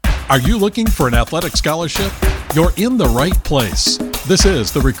Are you looking for an athletic scholarship? You're in the right place. This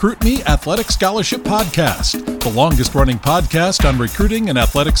is the Recruit Me Athletic Scholarship Podcast, the longest-running podcast on recruiting and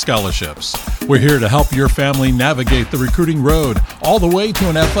athletic scholarships. We're here to help your family navigate the recruiting road all the way to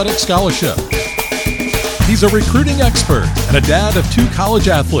an athletic scholarship. He's a recruiting expert and a dad of 2 college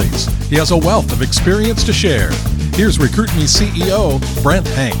athletes. He has a wealth of experience to share. Here's Recruit Me CEO, Brent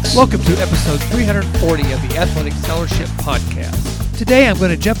Hanks. Welcome to episode 340 of the Athletic Scholarship Podcast. Today I'm going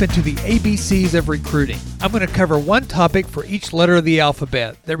to jump into the ABCs of recruiting. I'm going to cover one topic for each letter of the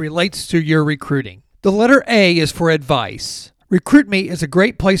alphabet that relates to your recruiting. The letter A is for advice. Recruit Me is a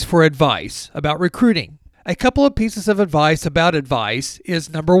great place for advice about recruiting. A couple of pieces of advice about advice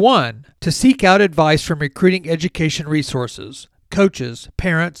is number 1, to seek out advice from recruiting education resources, coaches,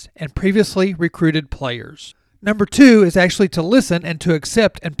 parents, and previously recruited players. Number 2 is actually to listen and to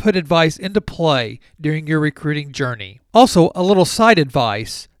accept and put advice into play during your recruiting journey. Also, a little side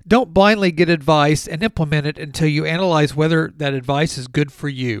advice. Don't blindly get advice and implement it until you analyze whether that advice is good for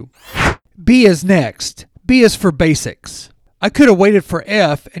you. B is next. B is for basics. I could have waited for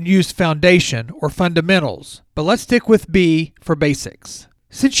F and used foundation or fundamentals, but let's stick with B for basics.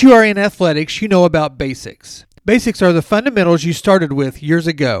 Since you are in athletics, you know about basics. Basics are the fundamentals you started with years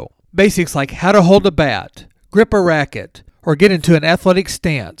ago. Basics like how to hold a bat, grip a racket, or get into an athletic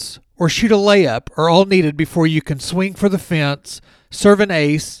stance, or shoot a layup are all needed before you can swing for the fence, serve an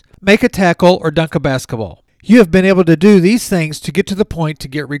ace, make a tackle, or dunk a basketball. You have been able to do these things to get to the point to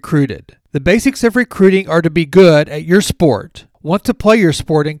get recruited. The basics of recruiting are to be good at your sport, want to play your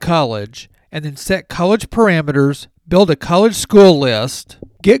sport in college, and then set college parameters, build a college school list,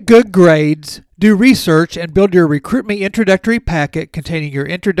 get good grades, do research, and build your Recruit Me introductory packet containing your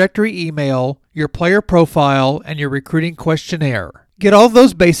introductory email, your player profile, and your recruiting questionnaire. Get all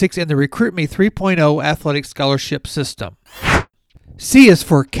those basics in the Recruit Me 3.0 athletic scholarship system. C is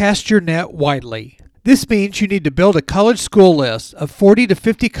for cast your net widely. This means you need to build a college school list of 40 to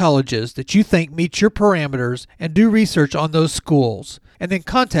 50 colleges that you think meet your parameters and do research on those schools, and then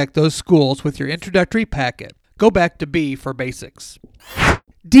contact those schools with your introductory packet. Go back to B for basics.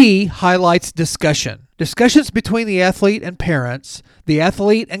 D highlights discussion. Discussions between the athlete and parents, the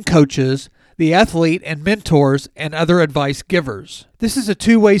athlete and coaches, the athlete and mentors, and other advice givers. This is a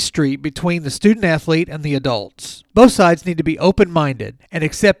two-way street between the student-athlete and the adults. Both sides need to be open-minded and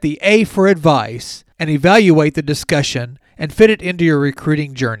accept the A for advice and evaluate the discussion and fit it into your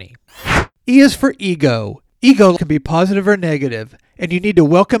recruiting journey. E is for ego. Ego can be positive or negative, and you need to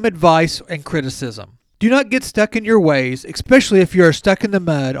welcome advice and criticism. Do not get stuck in your ways, especially if you are stuck in the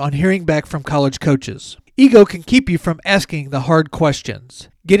mud on hearing back from college coaches. Ego can keep you from asking the hard questions.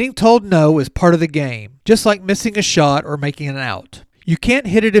 Getting told no is part of the game, just like missing a shot or making an out. You can't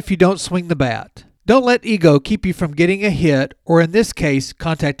hit it if you don't swing the bat. Don't let ego keep you from getting a hit, or in this case,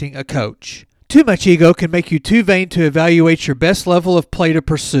 contacting a coach. Too much ego can make you too vain to evaluate your best level of play to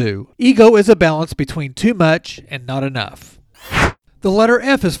pursue. Ego is a balance between too much and not enough. The letter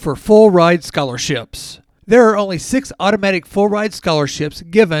F is for full ride scholarships. There are only 6 automatic full ride scholarships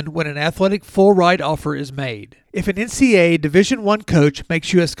given when an athletic full ride offer is made. If an NCAA Division I coach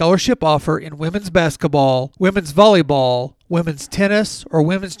makes you a scholarship offer in women's basketball, women's volleyball, women's tennis, or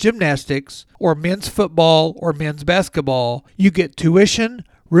women's gymnastics, or men's football or men's basketball, you get tuition,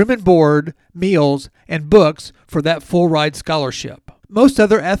 room and board, meals, and books for that full ride scholarship. Most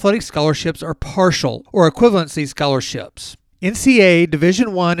other athletic scholarships are partial or equivalency scholarships. NCAA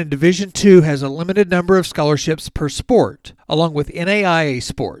Division I and Division II has a limited number of scholarships per sport, along with NAIA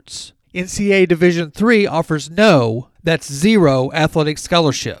sports. NCAA Division III offers that's 0 athletic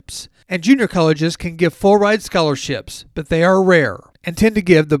scholarships, and junior colleges can give full-ride scholarships, but they are rare and tend to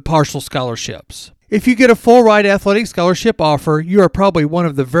give the partial scholarships. If you get a full-ride athletic scholarship offer, you are probably one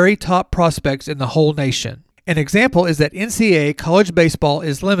of the very top prospects in the whole nation. An example is that NCAA college baseball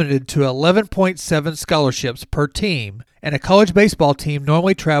is limited to 11.7 scholarships per team, and a college baseball team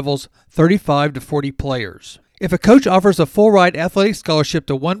normally travels 35 to 40 players. If a coach offers a full-ride athletic scholarship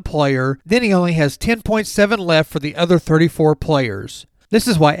to one player, then he only has 10.7 left for the other 34 players. This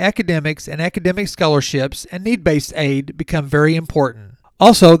is why academics and academic scholarships and need-based aid become very important.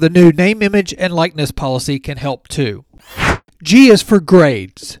 Also, the new name, image, and likeness policy can help too. G is for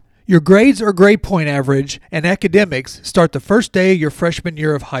grades. Your grades or grade point average and academics start the first day of your freshman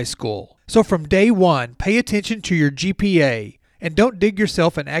year of high school. So from day 1, pay attention to your GPA and don't dig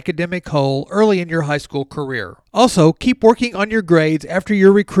yourself an academic hole early in your high school career. Also, keep working on your grades after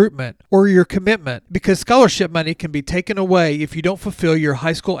your recruitment or your commitment because scholarship money can be taken away if you don't fulfill your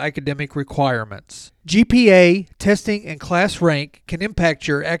high school academic requirements. GPA, testing, and class rank can impact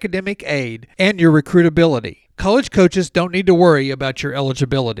your academic aid and your recruitability. College coaches don't need to worry about your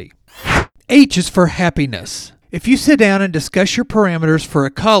eligibility. H is for happiness. If you sit down and discuss your parameters for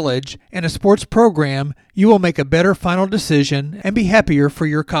a college and a sports program, you will make a better final decision and be happier for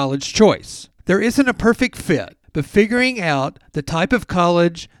your college choice. There isn't a perfect fit, but figuring out the type of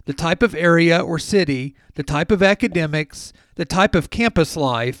college, the type of area or city, the type of academics, the type of campus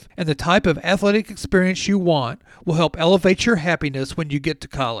life, and the type of athletic experience you want will help elevate your happiness when you get to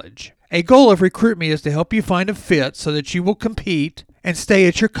college. A goal of Recruit Me is to help you find a fit so that you will compete and stay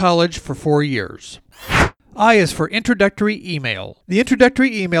at your college for 4 years. I is for introductory email. The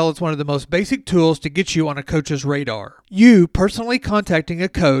introductory email is one of the most basic tools to get you on a coach's radar. You personally contacting a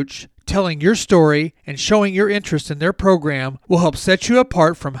coach, telling your story, and showing your interest in their program will help set you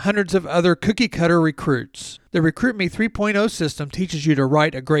apart from hundreds of other cookie-cutter recruits. The Recruit Me 3.0 system teaches you to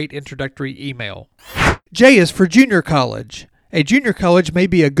write a great introductory email. J is for junior college. A junior college may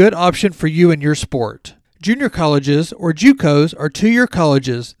be a good option for you and your sport. Junior colleges, or JUCOs, are two-year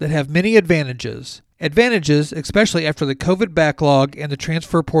colleges that have many advantages. Advantages, especially after the COVID backlog and the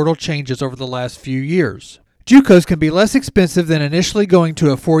transfer portal changes over the last few years. JUCOs can be less expensive than initially going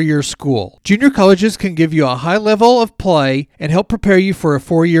to a 4-year school. Junior colleges can give you a high level of play and help prepare you for a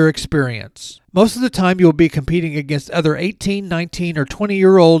 4-year experience. Most of the time you will be competing against other 18, 19, or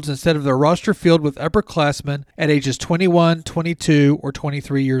 20-year-olds instead of their roster filled with upperclassmen at ages 21, 22, or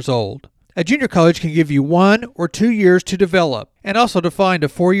 23 years old. A junior college can give you 1 or 2 years to develop and also to find a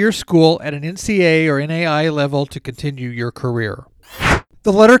 4-year school at an NCAA or NAIA level to continue your career.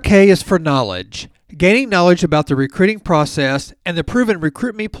 The letter K is for knowledge. Gaining knowledge about the recruiting process and the proven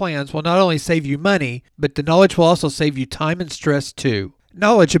Recruit Me plans will not only save you money, but the knowledge will also save you time and stress too.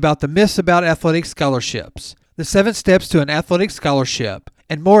 Knowledge about the myths about athletic scholarships, the 7 steps to an athletic scholarship,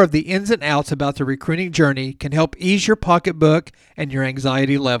 and more of the ins and outs about the recruiting journey can help ease your pocketbook and your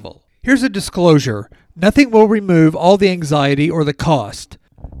anxiety level. Here's a disclosure. Nothing will remove all the anxiety or the cost,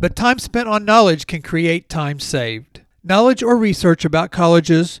 but time spent on knowledge can create time saved. Knowledge or research about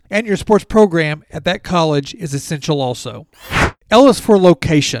colleges and your sports program at that college is essential also. L is for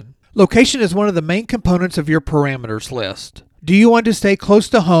location. Location is one of the main components of your parameters list. Do you want to stay close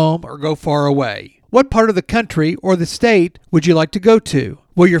to home or go far away? What part of the country or the state would you like to go to?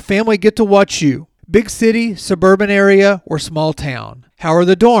 Will your family get to watch you? Big city, suburban area, or small town? How are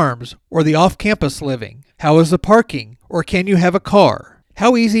the dorms or the off-campus living? How is the parking, or can you have a car?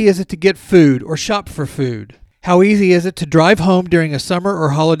 How easy is it to get food or shop for food? How easy is it to drive home during a summer or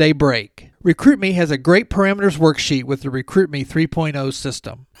holiday break? Recruit Me has a great parameters worksheet with the Recruit Me 3.0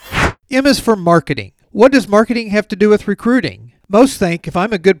 system. M is for marketing. What does marketing have to do with recruiting? Most think if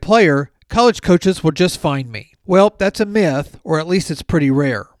I'm a good player, college coaches will just find me. Well, that's a myth, or at least it's pretty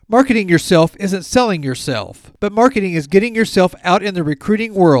rare. Marketing yourself isn't selling yourself, but marketing is getting yourself out in the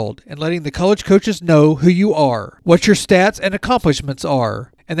recruiting world and letting the college coaches know who you are, what your stats and accomplishments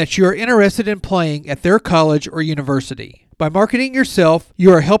are, and that you are interested in playing at their college or university. By marketing yourself,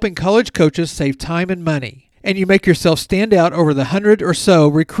 you are helping college coaches save time and money, and you make yourself stand out over the 100 or so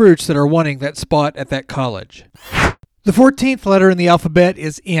recruits that are wanting that spot at that college. The 14th letter in the alphabet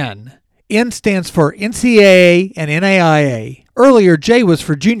is N. N stands for NCAA and NAIA. Earlier, J was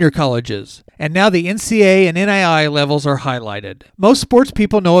for junior colleges, and now the NCAA and NAIA levels are highlighted. Most sports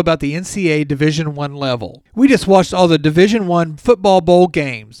people know about the NCAA Division I level. We just watched all the Division I football bowl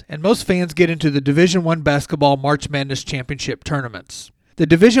games, and most fans get into the Division I basketball March Madness championship tournaments. The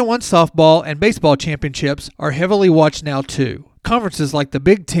Division I softball and baseball championships are heavily watched now too. Conferences like the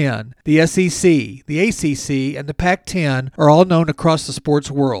Big Ten, the SEC, the ACC, and the Pac-10 are all known across the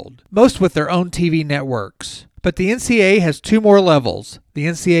sports world, most with their own TV networks. But the NCAA has 2 more levels, the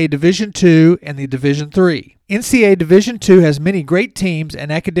NCAA Division II and the Division III. NCAA Division II has many great teams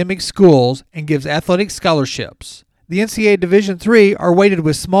and academic schools and gives athletic scholarships. The NCAA Division III are weighted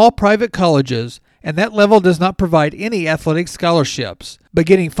with small private colleges, and that level does not provide any athletic scholarships, but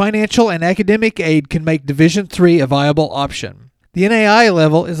getting financial and academic aid can make Division III a viable option. The NAIA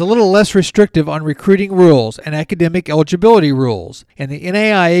level is a little less restrictive on recruiting rules and academic eligibility rules, and the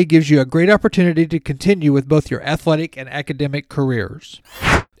NAIA gives you a great opportunity to continue with both your athletic and academic careers.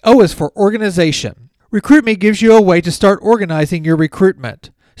 O is for organization. Recruit Me gives you a way to start organizing your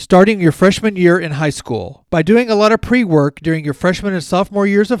recruitment, starting your freshman year in high school. By doing a lot of pre-work during your freshman and sophomore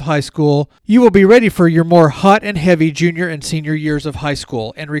years of high school, you will be ready for your more hot and heavy junior and senior years of high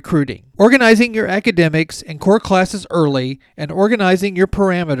school and recruiting. Organizing your academics and core classes early and organizing your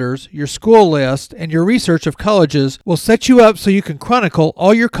parameters, your school list, and your research of colleges will set you up so you can chronicle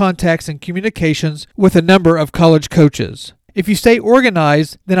all your contacts and communications with a number of college coaches. If you stay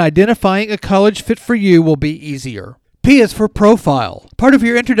organized, then identifying a college fit for you will be easier. P is for profile. Part of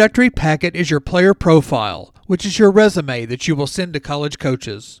your introductory packet is your player profile, which is your resume that you will send to college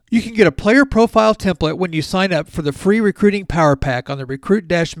coaches. You can get a player profile template when you sign up for the free Recruiting Power Pack on the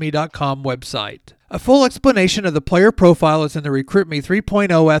recruit-me.com website. A full explanation of the player profile is in the Recruit Me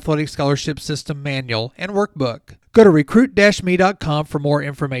 3.0 Athletic Scholarship System Manual and Workbook. Go to recruit-me.com for more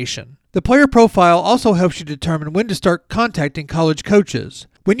information. The player profile also helps you determine when to start contacting college coaches.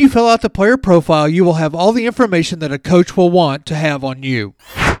 When you fill out the player profile, you will have all the information that a coach will want to have on you.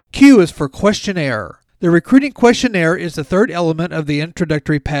 Q is for questionnaire. The recruiting questionnaire is the third element of the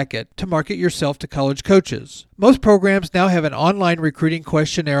introductory packet to market yourself to college coaches. Most programs now have an online recruiting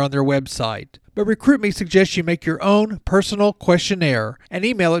questionnaire on their website, but RecruitMe suggests you make your own personal questionnaire and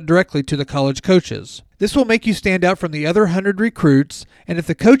email it directly to the college coaches. This will make you stand out from the other 100 recruits, and if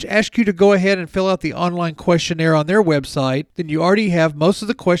the coach asks you to go ahead and fill out the online questionnaire on their website, then you already have most of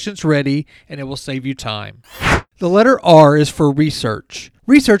the questions ready and it will save you time. The letter R is for research.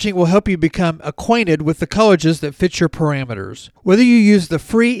 Researching will help you become acquainted with the colleges that fit your parameters. Whether you use the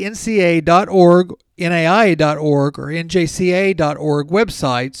free NCAA.org, NAIA.org, or NJCAA.org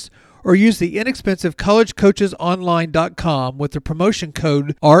websites, or use the inexpensive collegecoachesonline.com with the promotion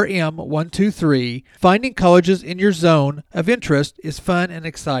code RM123, finding colleges in your zone of interest is fun and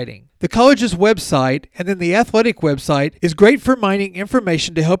exciting. The college's website and then the athletic website is great for mining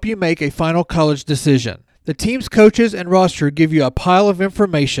information to help you make a final college decision. The team's coaches and roster give you a pile of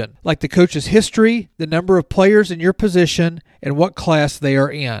information, like the coach's history, the number of players in your position, and what class they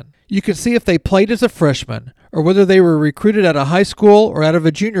are in. You can see if they played as a freshman, or whether they were recruited out of high school or out of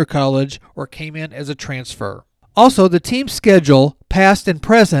a junior college, or came in as a transfer. Also, the team's schedule, past and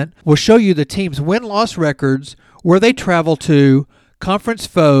present, will show you the team's win-loss records, where they travel to, conference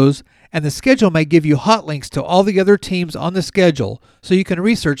foes, and the schedule may give you hot links to all the other teams on the schedule, so you can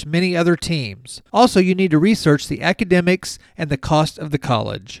research many other teams. Also, you need to research the academics and the cost of the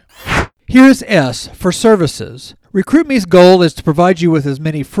college. Here is S for services. RecruitMe's goal is to provide you with as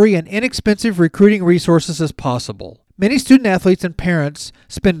many free and inexpensive recruiting resources as possible. Many student athletes and parents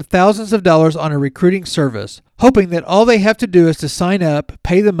spend thousands of dollars on a recruiting service, hoping that all they have to do is to sign up,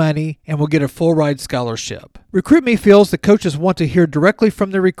 pay the money, and will get a full-ride scholarship. RecruitMe feels the coaches want to hear directly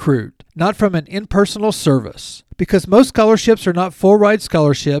from the recruit, not from an impersonal service. Because most scholarships are not full-ride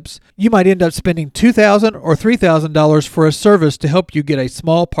scholarships, you might end up spending $2,000 or $3,000 for a service to help you get a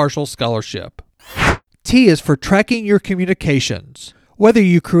small partial scholarship. T is for tracking your communications. Whether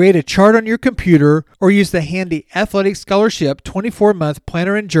you create a chart on your computer or use the handy Athletic Scholarship 24-month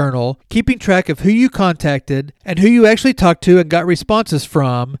planner and journal, keeping track of who you contacted and who you actually talked to and got responses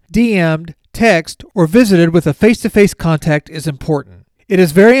from, DM'd, text, or visited with a face-to-face contact is important. It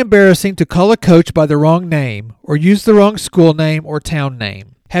is very embarrassing to call a coach by the wrong name or use the wrong school name or town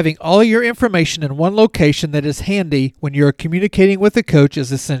name. Having all your information in one location that is handy when you are communicating with a coach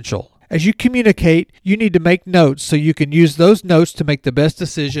is essential. As you communicate, you need to make notes so you can use those notes to make the best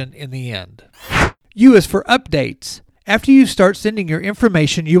decision in the end. U is for updates. After you start sending your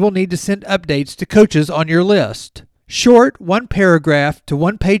information, you will need to send updates to coaches on your list. Short, one-paragraph to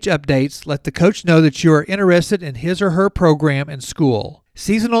one-page updates let the coach know that you are interested in his or her program and school.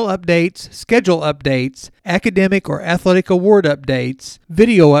 Seasonal updates, schedule updates, academic or athletic award updates,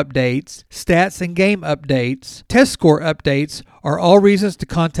 video updates, stats and game updates, test score updates are all reasons to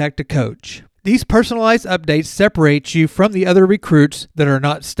contact a coach. These personalized updates separate you from the other recruits that are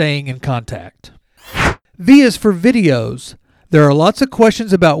not staying in contact. V is for videos. There are lots of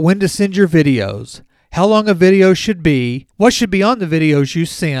questions about when to send your videos, how long a video should be, what should be on the videos you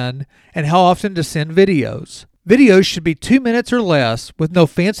send, and how often to send videos. Videos should be 2 minutes or less with no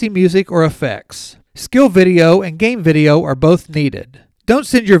fancy music or effects. Skill video and game video are both needed. Don't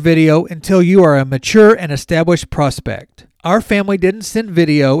send your video until you are a mature and established prospect. Our family didn't send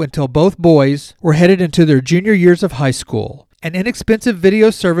video until both boys were headed into their junior years of high school. An inexpensive video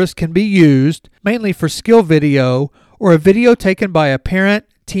service can be used, mainly for skill video, or a video taken by a parent,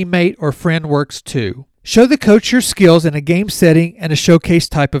 teammate, or friend works too. Show the coach your skills in a game setting and a showcase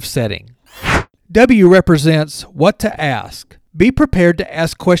type of setting. W represents what to ask. Be prepared to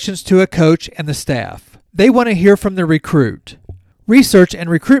ask questions to a coach and the staff. They want to hear from the recruit. Research and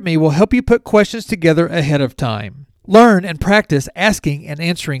RecruitMe will help you put questions together ahead of time. Learn and practice asking and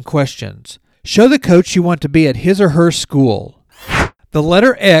answering questions. Show the coach you want to be at his or her school. The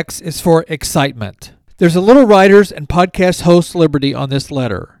letter X is for excitement. There's a little writer's and podcast host liberty on this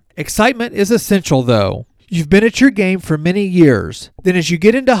letter. Excitement is essential, though. You've been at your game for many years. Then as you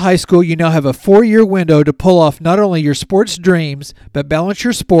get into high school, you now have a 4-year window to pull off not only your sports dreams, but balance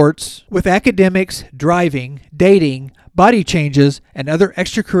your sports with academics, driving, dating, body changes, and other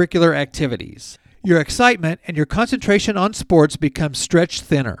extracurricular activities. Your excitement and your concentration on sports become stretched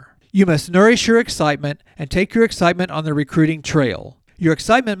thinner. You must nourish your excitement and take your excitement on the recruiting trail. Your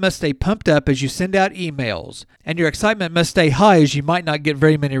excitement must stay pumped up as you send out emails, and your excitement must stay high as you might not get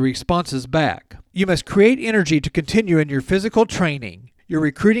very many responses back. You must create energy to continue in your physical training, your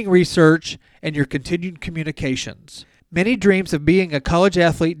recruiting research, and your continued communications. Many dreams of being a college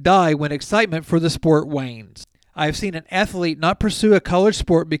athlete die when excitement for the sport wanes. I have seen an athlete not pursue a college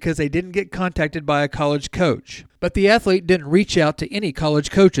sport because they didn't get contacted by a college coach. But the athlete didn't reach out to any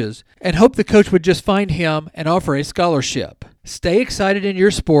college coaches and hope the coach would just find him and offer a scholarship. Stay excited in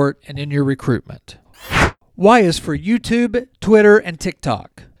your sport and in your recruitment. Y is for YouTube, Twitter, and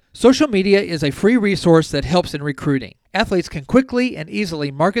TikTok. Social media is a free resource that helps in recruiting. Athletes can quickly and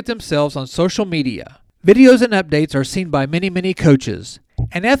easily market themselves on social media. Videos and updates are seen by many coaches,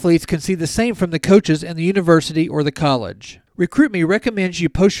 and athletes can see the same from the coaches in the university or the college. RecruitMe recommends you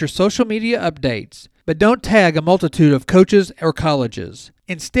post your social media updates, but don't tag a multitude of coaches or colleges.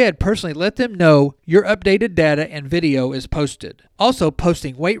 Instead, personally let them know your updated data and video is posted. Also,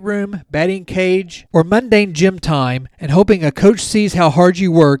 posting weight room, batting cage, or mundane gym time and hoping a coach sees how hard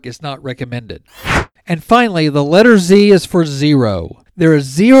you work is not recommended. And finally, the letter Z is for zero. There is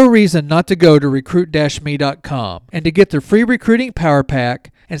zero reason not to go to recruit-me.com and to get the free recruiting power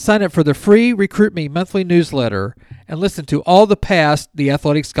pack and sign up for the free Recruit Me monthly newsletter and listen to all the past The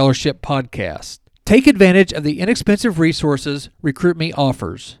Athletic Scholarship podcasts. Take advantage of the inexpensive resources Recruit Me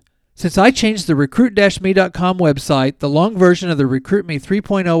offers. Since I changed the recruit-me.com website, the long version of the Recruit Me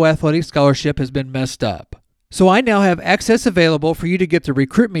 3.0 Athletic Scholarship has been messed up. So I now have access available for you to get the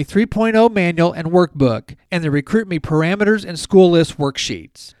Recruit Me 3.0 manual and workbook and the Recruit Me parameters and school list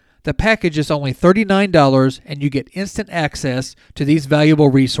worksheets. The package is only $39 and you get instant access to these valuable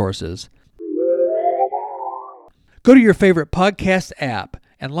resources. Go to your favorite podcast app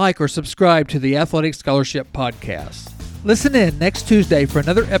and like or subscribe to the Athletic Scholarship Podcast. Listen in next Tuesday for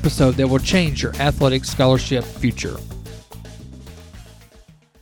another episode that will change your athletic scholarship future.